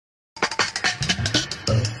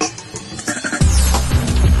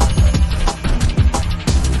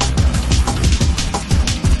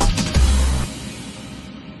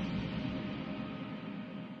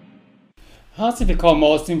Herzlich willkommen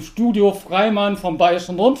aus dem Studio Freimann vom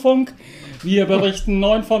Bayerischen Rundfunk. Wir berichten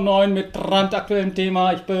 9 von 9 mit brandaktuellem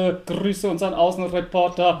Thema. Ich begrüße unseren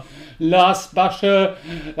Außenreporter Lars Basche.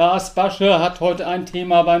 Lars Basche hat heute ein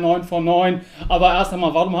Thema bei 9 von 9. Aber erst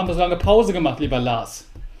einmal, warum haben wir so lange Pause gemacht, lieber Lars?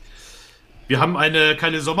 Wir haben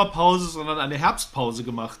keine Sommerpause, sondern eine Herbstpause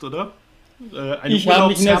gemacht, oder? Ich habe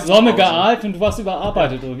mich in der Sonne geahlt und du warst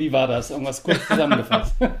überarbeitet, oder wie war das? Irgendwas kurz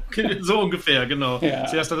zusammengefasst. So ungefähr, genau. Ja.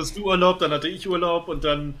 Zuerst hattest du Urlaub, dann hatte ich Urlaub und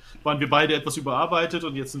dann waren wir beide etwas überarbeitet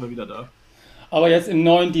und jetzt sind wir wieder da. Aber jetzt im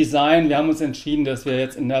neuen Design, wir haben uns entschieden, dass wir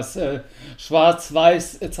jetzt in das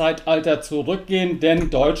Schwarz-Weiß-Zeitalter zurückgehen, denn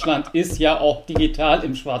Deutschland ist ja auch digital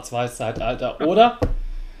im Schwarz-Weiß-Zeitalter, oder?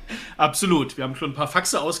 Absolut. Wir haben schon ein paar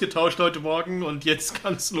Faxe ausgetauscht heute Morgen und jetzt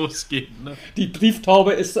kann es losgehen. Ne? Die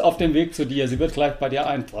Brieftaube ist auf dem Weg zu dir. Sie wird gleich bei dir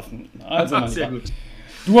eintreffen. Also, mein Sehr Lieber, gut.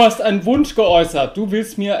 du hast einen Wunsch geäußert. Du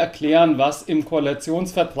willst mir erklären, was im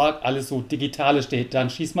Koalitionsvertrag alles so Digitale steht. Dann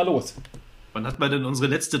schieß mal los. Wann hat man denn unsere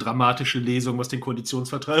letzte dramatische Lesung, was den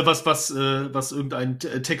Koalitionsvertrag, was irgendeinen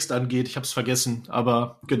Text angeht? Ich habe es vergessen,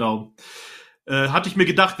 aber genau. Hatte ich mir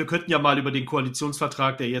gedacht, wir könnten ja mal über den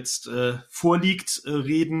Koalitionsvertrag, der jetzt vorliegt,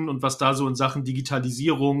 reden und was da so in Sachen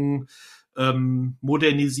Digitalisierung,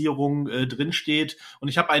 Modernisierung drinsteht. Und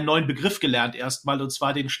ich habe einen neuen Begriff gelernt erstmal, und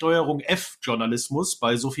zwar den Steuerung-F-Journalismus.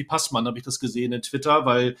 Bei Sophie Passmann habe ich das gesehen in Twitter,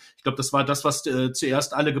 weil ich glaube, das war das, was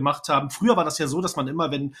zuerst alle gemacht haben. Früher war das ja so, dass man immer,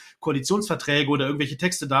 wenn Koalitionsverträge oder irgendwelche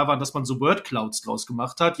Texte da waren, dass man so Wordclouds draus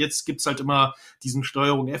gemacht hat. Jetzt gibt's halt immer diesen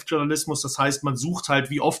Steuerung-F-Journalismus. Das heißt, man sucht halt,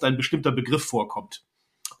 wie oft ein bestimmter Begriff vorkommt.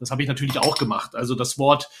 Das habe ich natürlich auch gemacht. Also das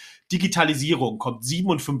Wort Digitalisierung kommt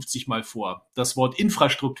 57 Mal vor. Das Wort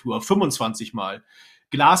Infrastruktur 25 Mal.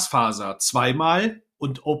 Glasfaser 2 Mal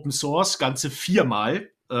und Open Source ganze 4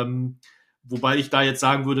 Mal. Wobei ich da jetzt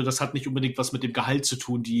sagen würde, das hat nicht unbedingt was mit dem Gehalt zu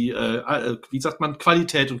tun. Wie sagt man,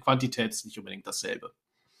 Qualität und Quantität ist nicht unbedingt dasselbe.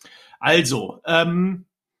 Also,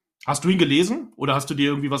 hast du ihn gelesen oder hast du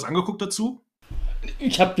dir irgendwie was angeguckt dazu?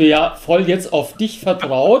 Ich habe dir ja voll jetzt auf dich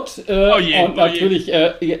vertraut und natürlich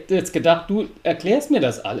jetzt gedacht, du erklärst mir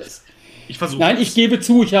das alles. Ich versuche. Nein, ich gebe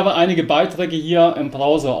zu, ich habe einige Beiträge hier im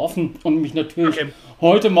Browser offen und mich natürlich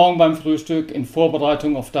heute Morgen beim Frühstück in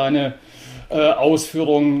Vorbereitung auf deine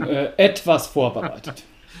Ausführungen etwas vorbereitet.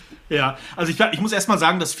 Ja, also ich muss erst mal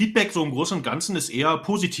sagen, das Feedback so im Großen und Ganzen ist eher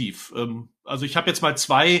positiv. Also ich habe jetzt mal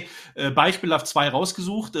beispielhaft zwei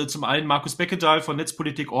rausgesucht. Zum einen Markus Beckedahl von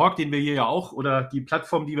Netzpolitik.org, den wir hier ja auch, oder die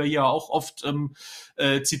Plattform, die wir hier auch oft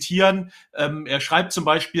zitieren. Er schreibt zum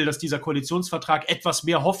Beispiel, dass dieser Koalitionsvertrag etwas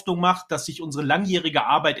mehr Hoffnung macht, dass sich unsere langjährige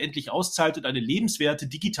Arbeit endlich auszahlt und eine lebenswerte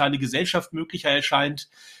digitale Gesellschaft möglicher erscheint.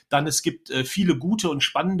 Dann es gibt viele gute und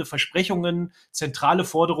spannende Versprechungen. Zentrale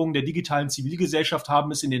Forderungen der digitalen Zivilgesellschaft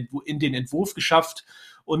haben es in den Entwurf geschafft.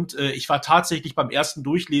 Und ich war tatsächlich beim ersten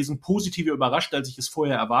Durchlesen positiv überrascht, als ich es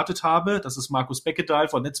vorher erwartet habe. Das ist Markus Beckedahl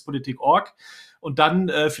von Netzpolitik.org. Und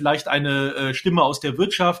dann vielleicht eine Stimme aus der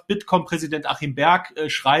Wirtschaft. Bitkom-Präsident Achim Berg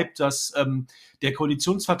schreibt, dass der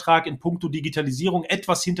Koalitionsvertrag in puncto Digitalisierung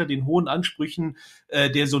etwas hinter den hohen Ansprüchen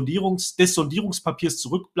des Sondierungspapiers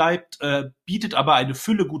zurückbleibt, bietet aber eine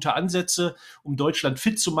Fülle guter Ansätze, um Deutschland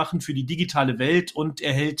fit zu machen für die digitale Welt. Und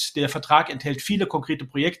der Vertrag enthält viele konkrete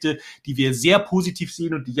Projekte, die wir sehr positiv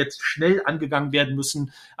sehen und die jetzt schnell angegangen werden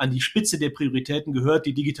müssen. An die Spitze der Prioritäten gehört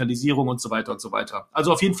die Digitalisierung und so weiter und so weiter.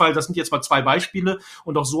 Also auf jeden Fall, das sind jetzt mal zwei Beispiele.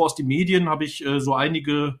 Und auch so aus den Medien habe ich so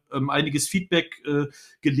einiges Feedback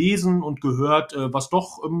gelesen und gehört, was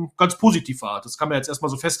doch ganz positiv war. Das kann man jetzt erstmal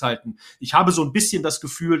so festhalten. Ich habe so ein bisschen das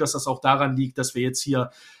Gefühl, dass das auch daran liegt, dass wir jetzt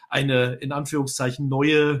hier eine, in Anführungszeichen,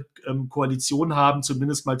 neue Koalition haben,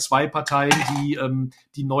 zumindest mal zwei Parteien,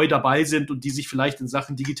 die neu dabei sind und die sich vielleicht in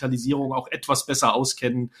Sachen Digitalisierung auch etwas besser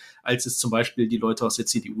auskennen, als es zum Beispiel die Leute aus der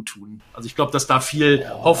CDU tun. Also ich glaube, dass da viel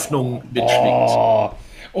Hoffnung mitschwingt.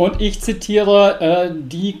 Und ich zitiere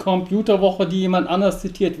die Computerwoche, die jemand anders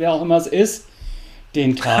zitiert, wer auch immer es ist.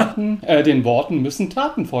 Den Worten müssen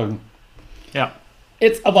Taten folgen. Ja.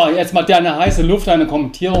 Jetzt mal deine heiße Luft, deine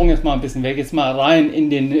Kommentierung jetzt mal ein bisschen weg, jetzt mal rein in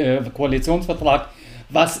den Koalitionsvertrag.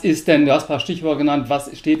 Was ist denn, du hast ein paar Stichworte genannt,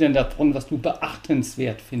 was steht denn da drin, was du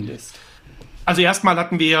beachtenswert findest? Also erstmal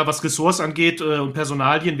hatten wir ja, was Ressorts angeht und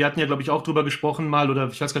Personalien, wir hatten ja, glaube ich, auch drüber gesprochen mal, oder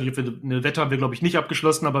ich weiß gar nicht, ob wir eine Wette haben wir, glaube ich, nicht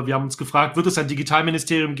abgeschlossen, aber wir haben uns gefragt, wird es ein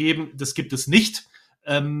Digitalministerium geben? Das gibt es nicht.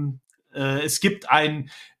 Es gibt ein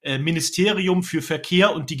Ministerium für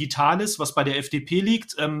Verkehr und Digitales, was bei der FDP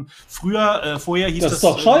liegt. Vorher hieß das... Das ist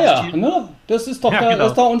doch Scheuer, ne? Das ist doch, genau. Das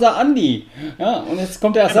ist doch unser Andi. Ja, und jetzt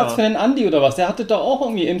kommt der Ersatz Genau. für den Andi oder was? Der hatte doch auch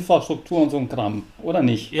irgendwie Infrastruktur und so ein Kram, oder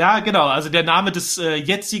nicht? Ja, genau. Also der Name des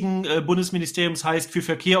jetzigen Bundesministeriums heißt für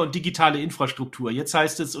Verkehr und digitale Infrastruktur. Jetzt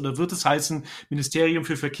heißt es oder wird es heißen Ministerium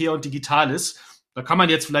für Verkehr und Digitales. Da kann man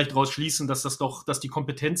jetzt vielleicht daraus schließen, dass die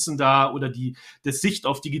Kompetenzen da oder das Sicht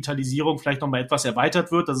auf Digitalisierung vielleicht nochmal etwas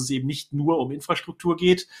erweitert wird, dass es eben nicht nur um Infrastruktur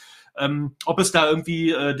geht. Ob es da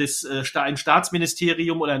irgendwie ein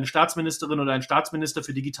Staatsministerium oder eine Staatsministerin oder ein Staatsminister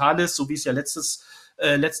für Digitales, so wie es ja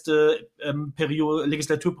letzte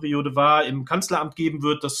Legislaturperiode war, im Kanzleramt geben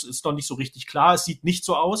wird, das ist noch nicht so richtig klar. Es sieht nicht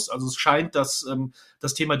so aus. Also es scheint, dass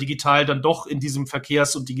das Thema Digital dann doch in diesem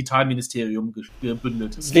Verkehrs- und Digitalministerium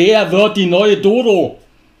gebündelt ist. Wer wird die neue Dodo?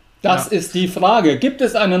 Das ist die Frage. Gibt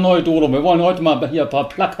es eine neue Dodo? Wir wollen heute mal hier ein paar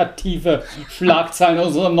plakative Schlagzeilen aus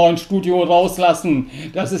unserem neuen Studio rauslassen.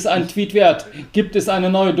 Das ist ein Tweet wert. Gibt es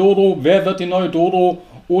eine neue Dodo? Wer wird die neue Dodo?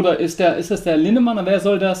 Oder ist es der Linnemann? Wer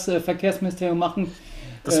soll das Verkehrsministerium machen?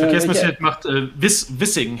 Das Verkehrsministerium macht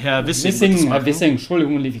Wissing, Herr Wissing. Herr Wissing,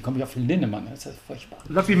 Entschuldigung, wie komme ich auf den Linnemann? Das ist furchtbar.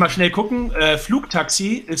 Lass mich mal schnell gucken.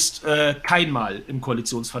 Flugtaxi ist kein Mal im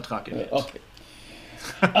Koalitionsvertrag erwähnt. Okay.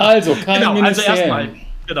 Also, kein Ministerium. Also erstmal.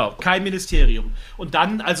 Genau, kein Ministerium. Und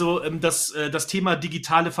dann also das Thema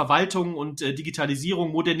digitale Verwaltung und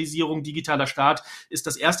Digitalisierung, Modernisierung, digitaler Staat ist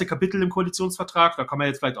das erste Kapitel im Koalitionsvertrag. Da kann man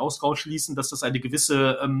jetzt vielleicht rausschließen, dass das eine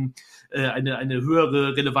gewisse, eine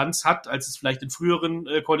höhere Relevanz hat, als es vielleicht in früheren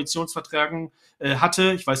Koalitionsverträgen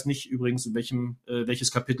hatte. Ich weiß nicht übrigens, in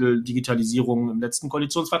welches Kapitel Digitalisierung im letzten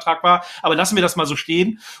Koalitionsvertrag war. Aber lassen wir das mal so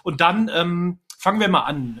stehen. Und dann fangen wir mal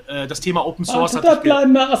an. Das Thema Open Source. Da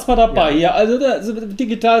bleiben wir erstmal dabei. Ja, also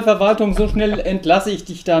Digitalverwaltung, so schnell entlasse ich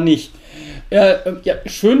dich da nicht.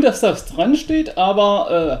 Schön, dass das dran steht,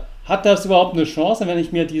 aber hat das überhaupt eine Chance, wenn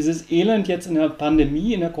ich mir dieses Elend jetzt in der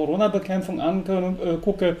Pandemie, in der Corona-Bekämpfung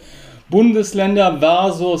angucke? Bundesländer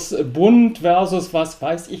versus Bund versus was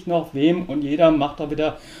weiß ich noch wem und jeder macht da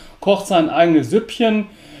wieder, kocht sein eigenes Süppchen.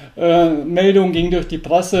 Meldung ging durch die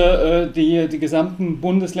Presse, die gesamten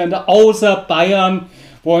Bundesländer außer Bayern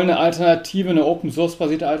wollen eine Alternative, eine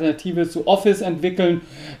Open-Source-basierte Alternative zu Office entwickeln.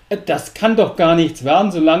 Das kann doch gar nichts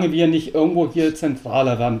werden, solange wir nicht irgendwo hier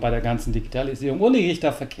zentraler werden bei der ganzen Digitalisierung. Wo liege ich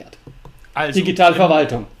da verkehrt? Also, Digitale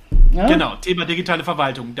Verwaltung. Ja? Genau, Thema digitale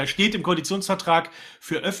Verwaltung. Da steht im Koalitionsvertrag,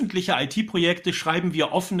 für öffentliche IT-Projekte schreiben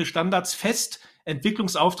wir offene Standards fest.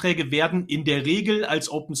 Entwicklungsaufträge werden in der Regel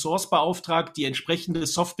als Open Source beauftragt. Die entsprechende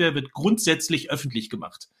Software wird grundsätzlich öffentlich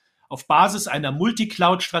gemacht. Auf Basis einer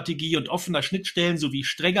Multicloud-Strategie und offener Schnittstellen sowie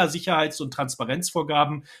strenger Sicherheits- und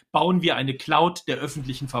Transparenzvorgaben bauen wir eine Cloud der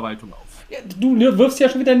öffentlichen Verwaltung auf. Ja, du wirfst ja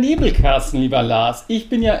schon wieder Nebelkerzen, lieber Lars. Ich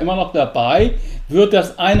bin ja immer noch dabei. Wird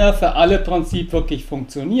das einer für alle Prinzip wirklich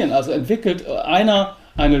funktionieren? Also entwickelt einer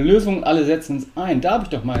eine Lösung, alle setzen es ein. Da habe ich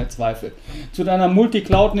doch meine Zweifel. Zu deiner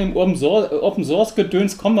Multicloud und dem Open Source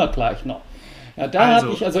Gedöns kommen wir gleich noch. Ja, da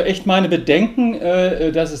habe ich also echt meine Bedenken,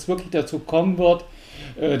 dass es wirklich dazu kommen wird,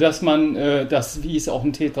 dass man, wie es auch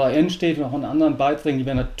in T3N steht und auch in anderen Beiträgen, die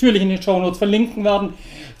wir natürlich in den Shownotes verlinken werden,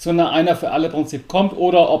 zu einer für alle Prinzip kommt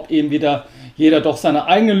oder ob eben wieder jeder doch seine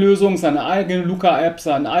eigene Lösung, seine eigene Luca-App,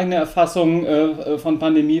 seine eigene Erfassung von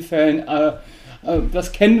Pandemiefällen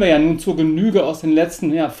das kennen wir ja nun zur Genüge aus den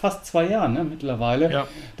letzten fast 2 Jahren mittlerweile,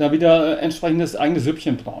 da wieder entsprechendes eigene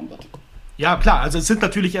Süppchen brauen wird. Ja, klar, also es sind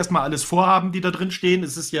natürlich erstmal alles Vorhaben, die da drin stehen.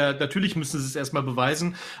 Es ist ja, natürlich müssen sie es erstmal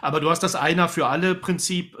beweisen, aber du hast das Einer für alle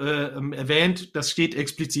Prinzip erwähnt, das steht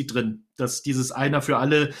explizit drin, dass dieses Einer für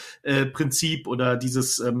alle Prinzip oder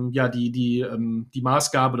dieses, die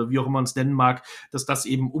Maßgabe oder wie auch immer man es nennen mag, dass das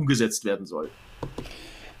eben umgesetzt werden soll.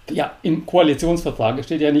 Ja, im Koalitionsvertrag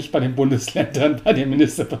steht ja nicht bei den Bundesländern, bei den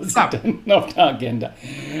Ministerpräsidenten auf der Agenda.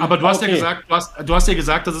 Aber du hast ja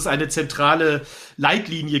gesagt, dass es eine zentrale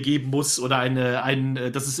Leitlinie geben muss oder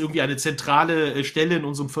dass es irgendwie eine zentrale Stelle in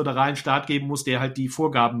unserem föderalen Staat geben muss, der halt die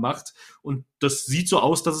Vorgaben macht. Und das sieht so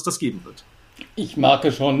aus, dass es das geben wird. Ich mag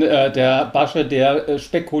schon, der Basche, der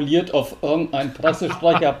spekuliert auf irgendeinen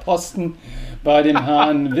Pressesprecherposten bei dem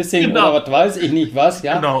Herrn Wissing oder was weiß ich nicht was.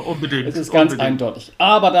 Ja? Genau, unbedingt. Das ist ganz eindeutig.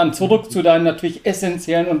 Aber dann zurück zu deinen natürlich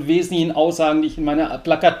essentiellen und wesentlichen Aussagen, die ich in meiner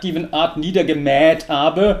plakativen Art niedergemäht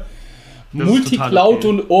habe. Multicloud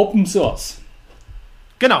und Open Source.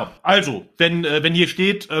 Genau, also, wenn hier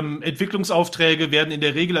steht, Entwicklungsaufträge werden in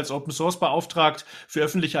der Regel als Open Source beauftragt, für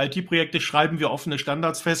öffentliche IT-Projekte schreiben wir offene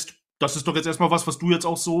Standards fest. Das ist doch jetzt erstmal was du jetzt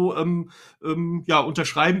auch so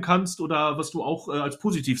unterschreiben kannst oder was du auch als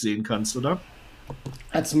positiv sehen kannst, oder?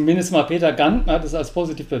 Also zumindest mal Peter Ganten hat es als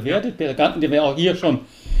positiv bewertet. Peter Ganten, den wir auch hier schon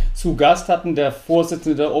zu Gast hatten, der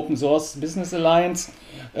Vorsitzende der Open Source Business Alliance,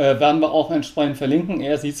 werden wir auch entsprechend verlinken.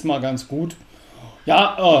 Er sieht es mal ganz gut.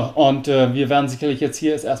 Ja, und wir werden sicherlich jetzt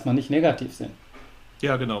hier erstmal nicht negativ sehen.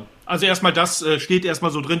 Ja, genau. Also erstmal das steht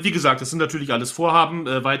erstmal so drin. Wie gesagt, das sind natürlich alles Vorhaben.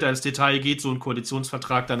 Weiter ins Detail geht so ein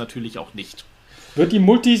Koalitionsvertrag dann natürlich auch nicht. Wird die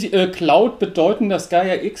Multi-Cloud bedeuten, dass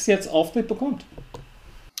Gaia X jetzt Auftritt bekommt?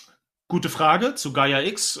 Gute Frage. Zu Gaia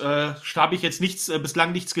X habe ich jetzt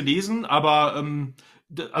bislang nichts gelesen, aber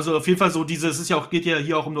also auf jeden Fall so es ist ja auch, geht ja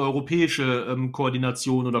hier auch um eine europäische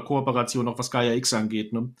Koordination oder Kooperation, auch was Gaia X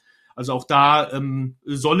angeht, ne? Also auch da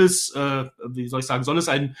soll es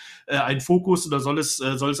ein Fokus oder soll es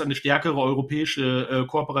eine stärkere europäische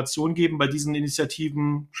Kooperation geben bei diesen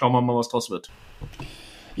Initiativen? Schauen wir mal, was draus wird.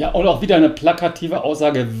 Ja, und auch wieder eine plakative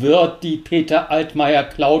Aussage. Wird die Peter Altmaier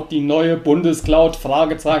Cloud die neue Bundescloud?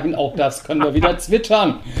 Fragezeichen, auch das können wir wieder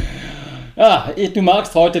zwitschern. Ja, du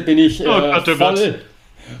magst, heute bin ich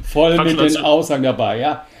voll mit den Aussagen dabei.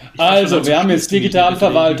 Ja. Also, wir haben jetzt digitale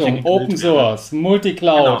Verwaltung, Open Source,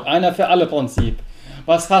 Multicloud, genau. Einer für alle Prinzip.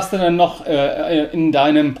 Was hast du denn noch in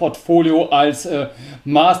deinem Portfolio als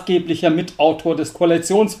maßgeblicher Mitautor des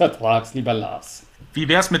Koalitionsvertrags, lieber Lars? Wie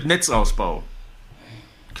wär's mit Netzausbau?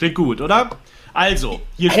 Klingt gut, oder? Also,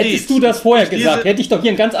 hier steht... Hättest du das vorher gesagt, hätte ich doch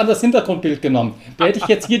hier ein ganz anderes Hintergrundbild genommen. Da hätte ich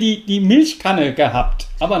jetzt hier die Milchkanne gehabt.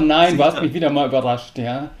 Aber nein, du hast mich wieder mal überrascht,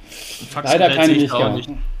 ja. Leider keine Milchkanne.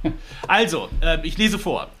 Also, ich lese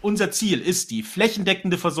vor. Unser Ziel ist die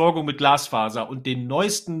flächendeckende Versorgung mit Glasfaser und den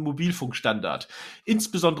neuesten Mobilfunkstandard.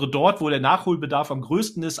 Insbesondere dort, wo der Nachholbedarf am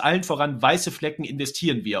größten ist, allen voran weiße Flecken,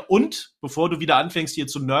 investieren wir. Und, bevor du wieder anfängst hier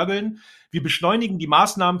zu nörgeln, wir beschleunigen die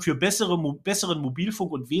Maßnahmen für besseren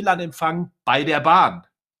Mobilfunk- und WLAN-Empfang bei der Bahn.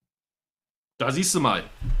 Da siehst du mal.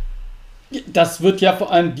 Das wird ja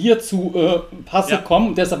vor allem dir zu Passe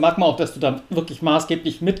kommen. Deshalb mag man auch, dass du da wirklich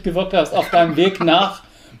maßgeblich mitgewirkt hast auf deinem Weg nach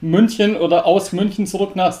München oder aus München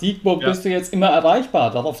zurück nach Siegburg. Bist du jetzt immer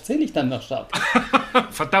erreichbar. Darauf zähle ich dann noch stark.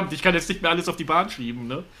 Verdammt, ich kann jetzt nicht mehr alles auf die Bahn schieben,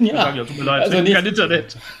 ne? Ja, tut mir leid, also kein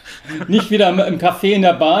Internet. Nicht wieder im Café in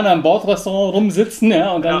der Bahn, am Bordrestaurant rumsitzen,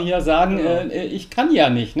 ja, und dann hier sagen, ich kann ja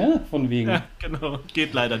nicht, ne? Von wegen. Ja, genau,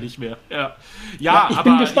 geht leider nicht mehr. Ja, ich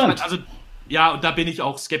bin gespannt. Ja, und da bin ich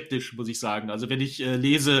auch skeptisch, muss ich sagen. Also wenn ich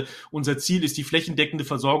lese, unser Ziel ist die flächendeckende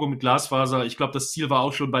Versorgung mit Glasfaser. Ich glaube, das Ziel war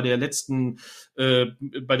auch schon bei der letzten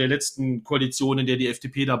Koalition, in der die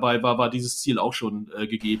FDP dabei war dieses Ziel auch schon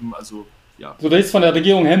gegeben. Also ja. Du redest von der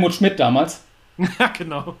Regierung Helmut Schmidt damals? Ja,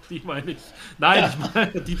 genau, die meine ich. Nein, ich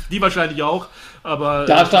meine, die wahrscheinlich auch. Aber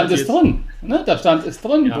da stand es drin. Ne? Da stand es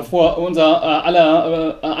drin, bevor unser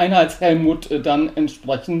aller Einheitshelmut dann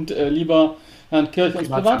entsprechend lieber Herrn Kirch und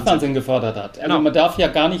Privatfernsehen gefördert hat. Also man darf ja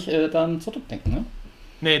gar nicht dann zurückdenken, ne?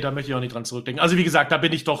 Nee, da möchte ich auch nicht dran zurückdenken. Also wie gesagt, da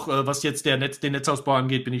bin ich doch, was jetzt den Netzausbau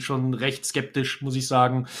angeht, bin ich schon recht skeptisch, muss ich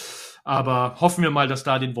sagen. Aber hoffen wir mal, dass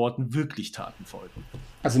da den Worten wirklich Taten folgen.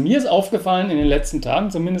 Also mir ist aufgefallen in den letzten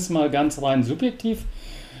Tagen, zumindest mal ganz rein subjektiv,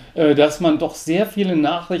 dass man doch sehr viele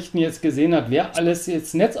Nachrichten jetzt gesehen hat, wer alles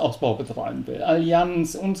jetzt Netzausbau betreiben will.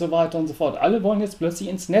 Allianz und so weiter und so fort. Alle wollen jetzt plötzlich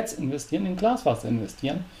ins Netz investieren, in Glasfaser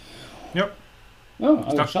investieren. Ja.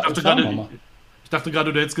 Also ich dachte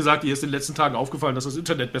gerade, du hättest gesagt, dir ist in den letzten Tagen aufgefallen, dass das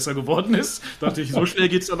Internet besser geworden ist. Dachte ich, so schnell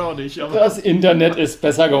geht es dann auch nicht. Aber das Internet ist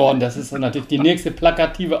besser geworden. Das ist natürlich die nächste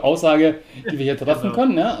plakative Aussage, die wir hier treffen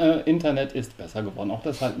können. Ja? Internet ist besser geworden. Auch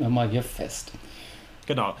das halten wir mal hier fest.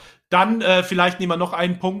 Genau. Dann vielleicht nehmen wir noch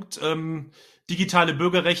einen Punkt. Digitale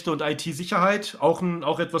Bürgerrechte und IT-Sicherheit.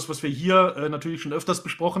 Auch etwas, was wir hier natürlich schon öfters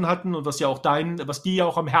besprochen hatten und was ja auch was dir ja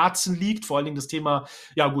auch am Herzen liegt. Vor allen Dingen das Thema,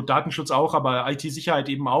 ja gut, Datenschutz auch, aber IT-Sicherheit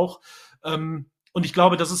eben auch. Und ich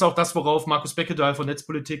glaube, das ist auch das, worauf Markus Beckedahl von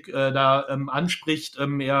Netzpolitik da anspricht.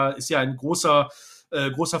 Er ist ja ein großer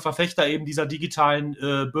Verfechter eben dieser digitalen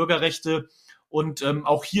Bürgerrechte. Und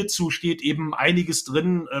auch hierzu steht eben einiges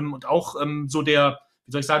drin und auch so der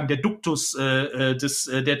Duktus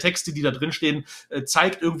der Texte, die da drin stehen,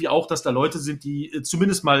 zeigt irgendwie auch, dass da Leute sind, die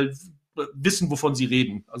zumindest mal wissen, wovon sie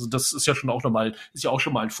reden. Also das ist ja schon auch schon mal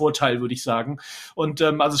ein Vorteil, würde ich sagen. Und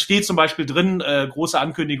also es steht zum Beispiel drin, große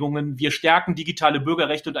Ankündigungen, wir stärken digitale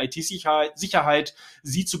Bürgerrechte und IT-Sicherheit.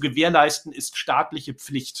 Sie zu gewährleisten ist staatliche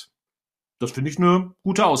Pflicht. Das finde ich eine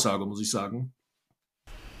gute Aussage, muss ich sagen.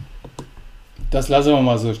 Das lassen wir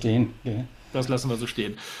mal so stehen. Okay. Das lassen wir so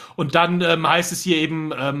stehen. Und dann heißt es hier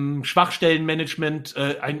eben Schwachstellenmanagement,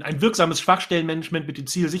 ein wirksames Schwachstellenmanagement mit dem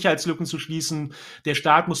Ziel, Sicherheitslücken zu schließen. Der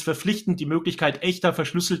Staat muss verpflichtend die Möglichkeit echter,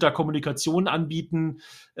 verschlüsselter Kommunikation anbieten.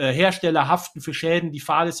 Hersteller haften für Schäden, die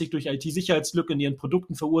fahrlässig durch IT-Sicherheitslücken in ihren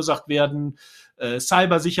Produkten verursacht werden.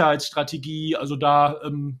 Cybersicherheitsstrategie, also da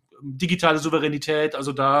digitale Souveränität,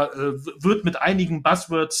 also da wird mit einigen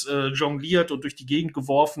Buzzwords jongliert und durch die Gegend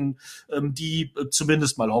geworfen, die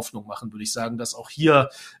zumindest mal Hoffnung machen, würde ich sagen, dass auch hier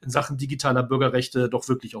in Sachen digitaler Bürgerrechte doch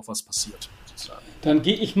wirklich auch was passiert. Dann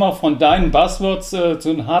gehe ich mal von deinen Buzzwords zu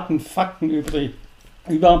den harten Fakten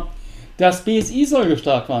über. Das BSI soll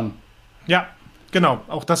gestärkt werden. Ja, genau.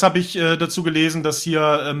 Auch das habe ich dazu gelesen, dass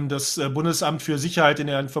hier das Bundesamt für Sicherheit in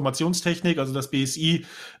der Informationstechnik, also das BSI,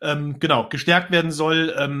 genau, gestärkt werden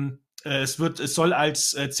soll. Es soll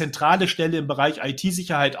als zentrale Stelle im Bereich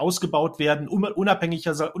IT-Sicherheit ausgebaut werden,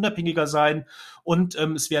 unabhängiger sein und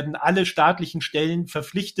es werden alle staatlichen Stellen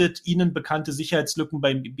verpflichtet, ihnen bekannte Sicherheitslücken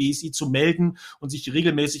beim BSI zu melden und sich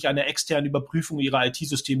regelmäßig einer externen Überprüfung ihrer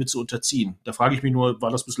IT-Systeme zu unterziehen. Da frage ich mich nur, war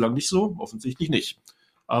das bislang nicht so? Offensichtlich nicht.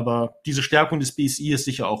 Aber diese Stärkung des BSI ist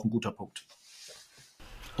sicher auch ein guter Punkt.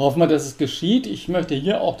 Hoffen wir, dass es geschieht. Ich möchte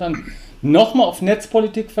hier auch dann nochmal auf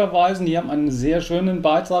Netzpolitik verweisen. Die haben einen sehr schönen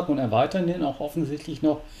Beitrag und erweitern den auch offensichtlich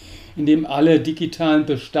noch, indem alle digitalen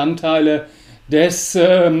Bestandteile des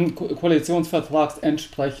Koalitionsvertrags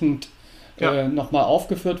entsprechend nochmal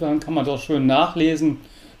aufgeführt werden. Kann man doch schön nachlesen.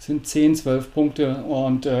 Es sind 10, 12 Punkte.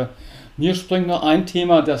 Und mir springt noch ein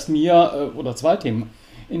Thema, oder zwei Themen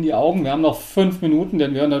in die Augen. Wir haben noch 5 Minuten,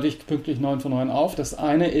 denn wir hören natürlich pünktlich 9 von 9 auf. Das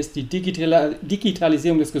eine ist die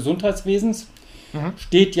Digitalisierung des Gesundheitswesens.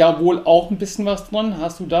 Steht ja wohl auch ein bisschen was dran.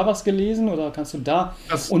 Hast du da was gelesen oder kannst du da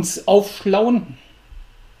uns aufschlauen?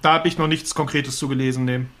 Da habe ich noch nichts Konkretes zu gelesen,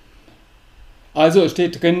 ne. Also es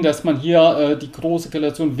steht drin, dass man hier die große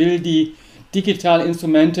Koalition will, die digitalen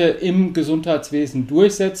Instrumente im Gesundheitswesen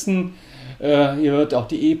durchsetzen. Hier wird auch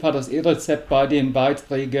die EPA, das E-Rezept bei den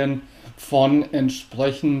Beiträgen von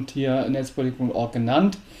entsprechend hier Netzpolitik.org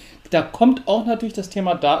genannt. Da kommt auch natürlich das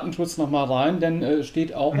Thema Datenschutz nochmal rein, denn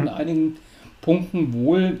steht auch in einigen Punkten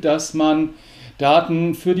wohl, dass man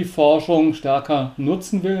Daten für die Forschung stärker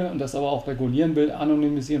nutzen will und das aber auch regulieren will,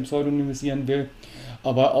 anonymisieren, pseudonymisieren will.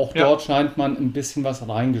 Aber auch dort scheint man ein bisschen was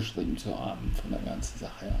reingeschrieben zu haben von der ganzen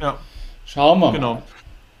Sache her. Ja. Schauen wir mal.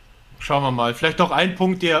 Schauen wir mal. Vielleicht noch ein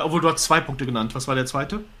Punkt, obwohl du hast 2 Punkte genannt. Was war der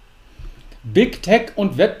zweite? Big Tech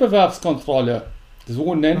und Wettbewerbskontrolle,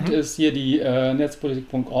 so nennt es hier die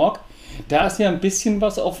Netzpolitik.org. Da ist ja ein bisschen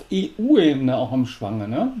was auf EU-Ebene auch am Schwange,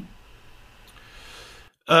 ne?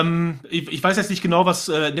 Ich weiß jetzt nicht genau, was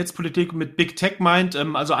Netzpolitik mit Big Tech meint.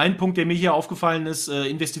 Also ein Punkt, der mir hier aufgefallen ist,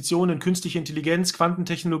 Investitionen in künstliche Intelligenz,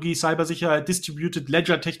 Quantentechnologie, Cybersicherheit, Distributed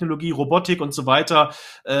Ledger Technologie, Robotik und so weiter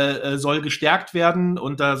soll gestärkt werden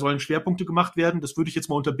und da sollen Schwerpunkte gemacht werden. Das würde ich jetzt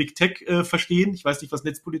mal unter Big Tech verstehen. Ich weiß nicht, was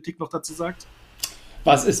Netzpolitik noch dazu sagt.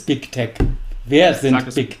 Was ist Big Tech? Wer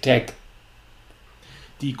sind Big Tech?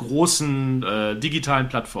 Die großen digitalen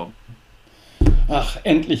Plattformen. Ach,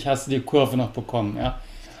 endlich hast du die Kurve noch bekommen, ja.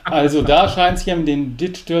 Also da scheint es ja mit den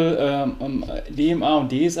Digital DMA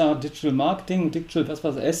und DSA, Digital Marketing, Digital,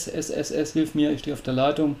 SSS, hilf mir, ich stehe auf der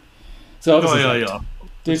Leitung. Services Act.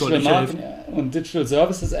 Digital Marketing und Digital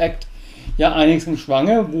Services Act ja einiges im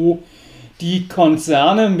Schwange, wo die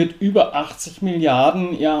Konzerne mit über 80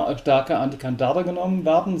 Milliarden stärker an die Kandare genommen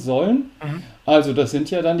werden sollen. Also das sind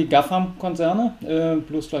ja dann die GAFAM-Konzerne,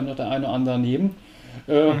 plus vielleicht noch der eine oder andere neben.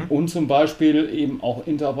 Und zum Beispiel eben auch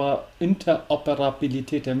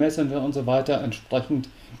Interoperabilität der Messenger und so weiter entsprechend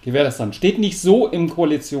gewährleistet. Steht nicht so im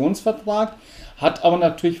Koalitionsvertrag, hat aber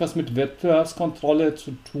natürlich was mit Wettbewerbskontrolle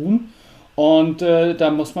zu tun und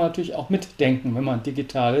da muss man natürlich auch mitdenken, wenn man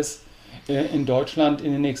Digitales in Deutschland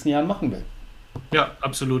in den nächsten Jahren machen will. Ja,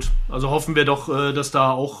 absolut. Also hoffen wir doch, dass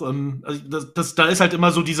da auch, da ist halt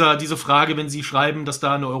immer so diese Frage, wenn Sie schreiben, dass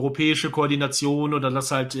da eine europäische Koordination oder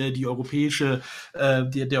dass halt der europäische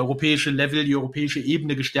Level, die europäische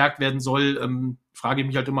Ebene gestärkt werden soll, frage ich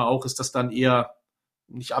mich halt immer auch, ist das dann eher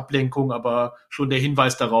nicht Ablenkung, aber schon der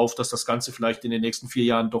Hinweis darauf, dass das Ganze vielleicht in den nächsten 4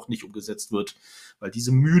 Jahren doch nicht umgesetzt wird, weil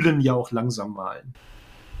diese Mühlen ja auch langsam mahlen.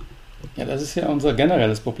 Ja, das ist ja unser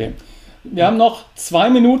generelles Problem. Wir haben noch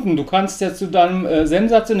 2 Minuten. Du kannst jetzt zu deinem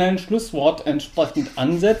sensationellen Schlusswort entsprechend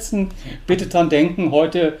ansetzen. Bitte dran denken,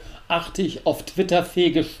 heute achte ich auf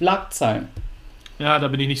Twitter-fähige Schlagzeilen. Ja, da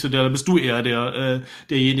bin ich nicht so da bist du eher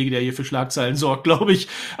derjenige, der hier für Schlagzeilen sorgt, glaube ich.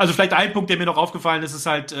 Also vielleicht ein Punkt, der mir noch aufgefallen ist, ist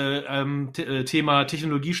halt Thema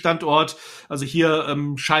Technologiestandort. Also hier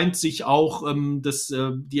scheint sich auch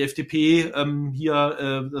die FDP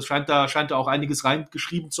das scheint da auch einiges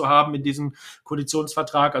reingeschrieben zu haben in diesen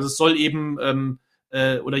Koalitionsvertrag. Also es soll eben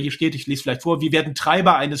oder hier steht, ich lese vielleicht vor, wir werden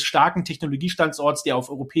Treiber eines starken Technologiestandorts, der auf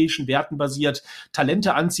europäischen Werten basiert,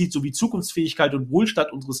 Talente anzieht, sowie Zukunftsfähigkeit und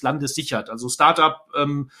Wohlstand unseres Landes sichert. Also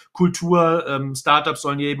Startup-Kultur, Startups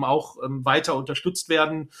sollen hier eben auch weiter unterstützt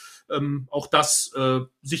werden. Auch das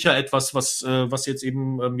sicher etwas, was jetzt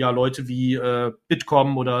eben Leute wie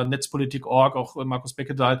Bitkom oder Netzpolitik.org, auch Markus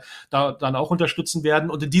Beckedahl, da dann auch unterstützen werden.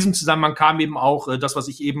 Und in diesem Zusammenhang kam eben auch das, was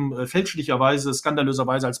ich eben fälschlicherweise,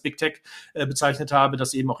 skandalöserweise als Big Tech bezeichnet habe,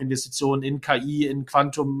 dass eben auch Investitionen in KI, in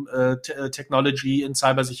Quantum Technology, in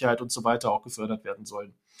Cybersicherheit und so weiter auch gefördert werden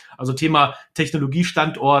sollen. Also Thema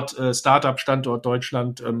Technologiestandort, Startup-Standort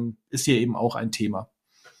Deutschland ist hier eben auch ein Thema.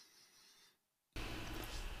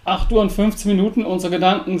 8 Uhr und 15 Minuten. Unsere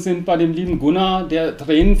Gedanken sind bei dem lieben Gunnar, der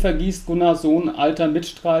Tränen vergießt. Gunnar, Sohn, alter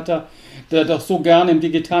Mitstreiter, der doch so gerne im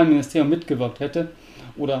Digitalministerium mitgewirkt hätte.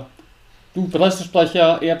 Oder du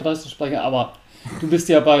Pressesprecher, er Pressesprecher, aber du bist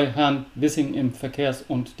ja bei Herrn Wissing im Verkehrs-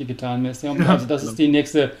 und Digitalministerium. Also das ist die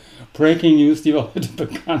nächste Breaking News, die wir heute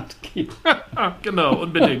bekannt geben. Genau,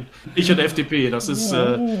 unbedingt. Ich und FDP, das ist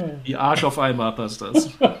die Arsch auf einmal, passt das.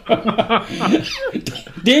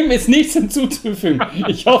 Dem ist nichts hinzuzufügen.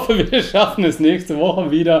 Ich hoffe, wir schaffen es nächste Woche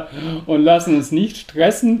wieder und lassen uns nicht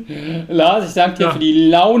stressen. Lars, ich danke dir für die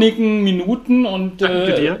launigen Minuten und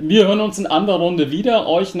wir hören uns in anderer Runde wieder.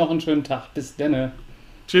 Euch noch einen schönen Tag. Bis dann.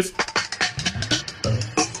 Tschüss.